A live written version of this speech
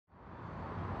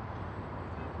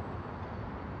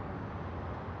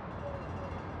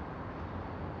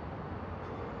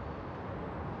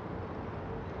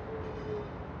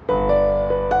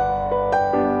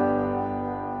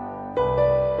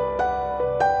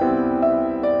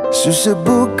Soos 'n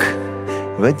boek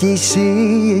wat jy sê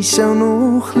jy sou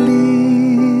nog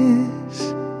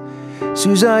lees.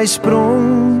 Soos hy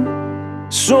sprong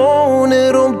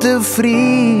sonder om te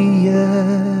vrees.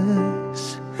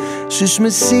 Soos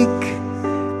musiek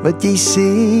wat jy sê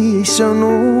jy sou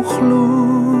nog glo.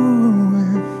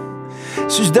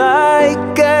 Soos daai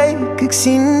kyk, ek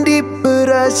sien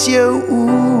dieper as jou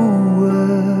oë.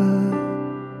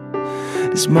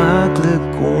 Dis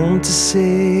maklik om te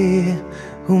sê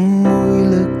hoe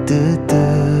moeilik dit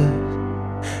is.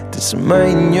 Tussen my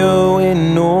en jou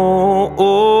en ons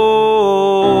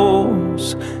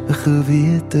 'n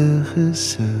gewetige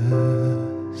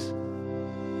sus.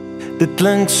 Dit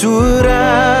klink so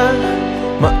reg,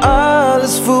 maar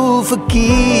alles voel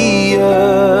verkeerd.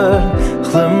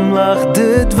 Glimlach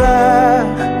dit weg,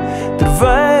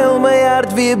 terwyl my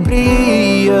hart weer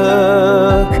breek.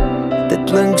 Dit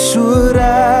klink so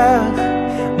reg,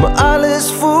 maar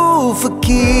alles voel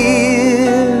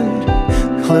verkeerd.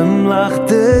 Glimlach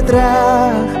dit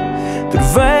reg,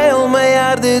 terwyl my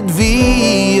hart dit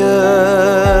weeg.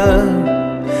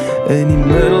 In die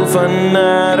middel van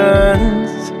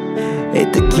nerens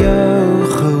het ek jou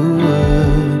gehoor.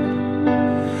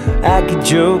 Ek het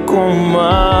jou kom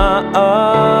maar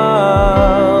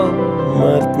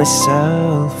het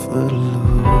myself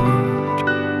verloor.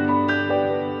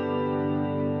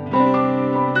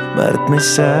 Maar het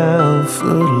myself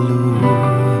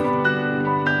verloor.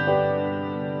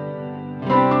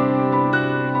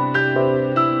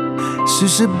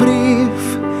 Soos 'n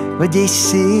brief wat jy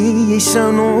sê jy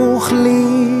sou nog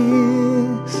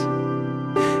lees.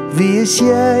 Wie is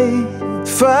jy?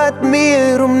 Vat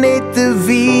meer om net te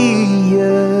wees.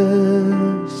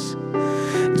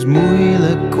 Dis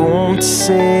moeilik om te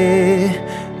sê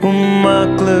hoe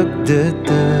maklik dit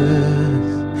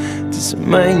is. Tussen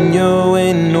my en jou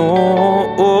en ons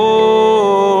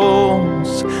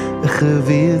 'n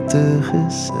gewetige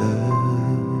sus.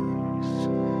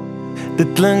 Dit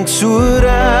klink so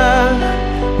reg,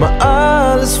 maar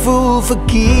alles voel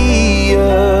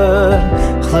verkeerd.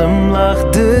 Glimlach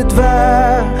dit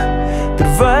weg,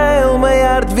 terwyl my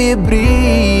hart weer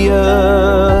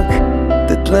breek.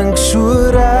 Dit klink so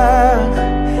reg,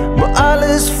 maar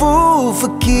alles voel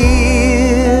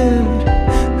verkeerd.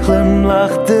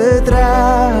 Glimlach dit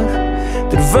reg,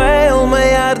 terwyl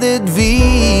my hart dit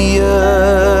weeg.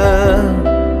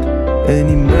 In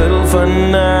die middel van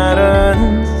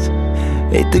nerens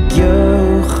het ek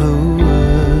jou gehoor.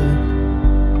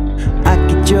 Ek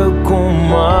het jou kom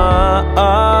maar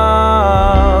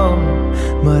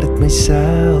het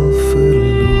myself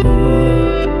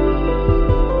verloor.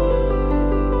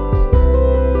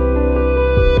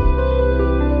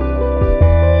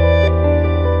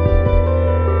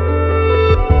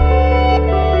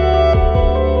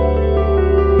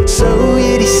 Sou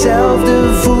jy dieselfde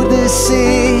woorde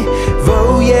sê,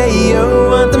 wou jy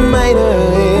jou aan te myne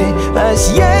hê?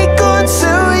 As jy kon,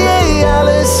 sou jy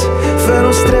alles vir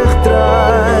ons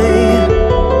terugdraai.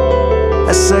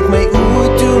 As ek my oë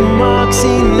toemaak,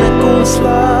 sien ek ons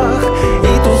lag.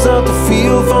 Het ons al te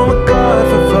veel van mekaar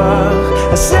verwag.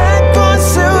 As ek kon,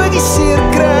 sou ek die seer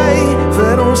kry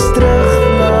vir ons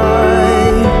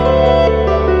teruglaai.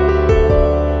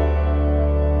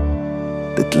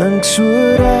 Dit klink so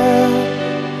reg,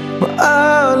 maar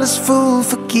alles voel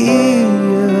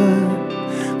verkeerd.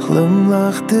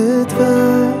 Glimlach dit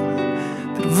weg,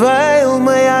 terwyl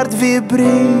my hart weer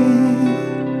breek.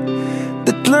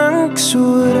 Dit klink so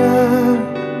reg,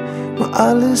 maar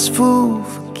alles voel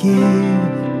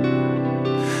verkeerd.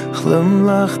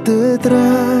 Glimlach dit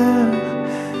reg,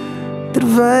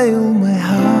 terwyl my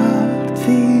hart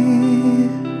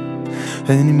weer.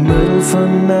 In die middel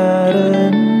van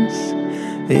nerens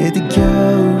het ek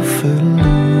jou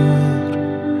verloor.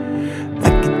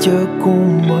 Ek het jou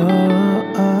kom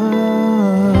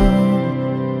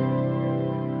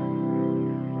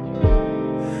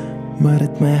maar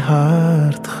het my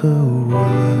hart gehoor.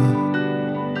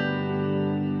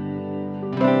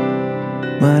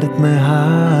 Maar het my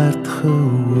hart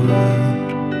gehoor.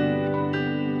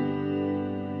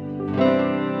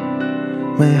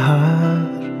 My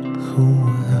hart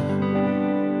gehoor.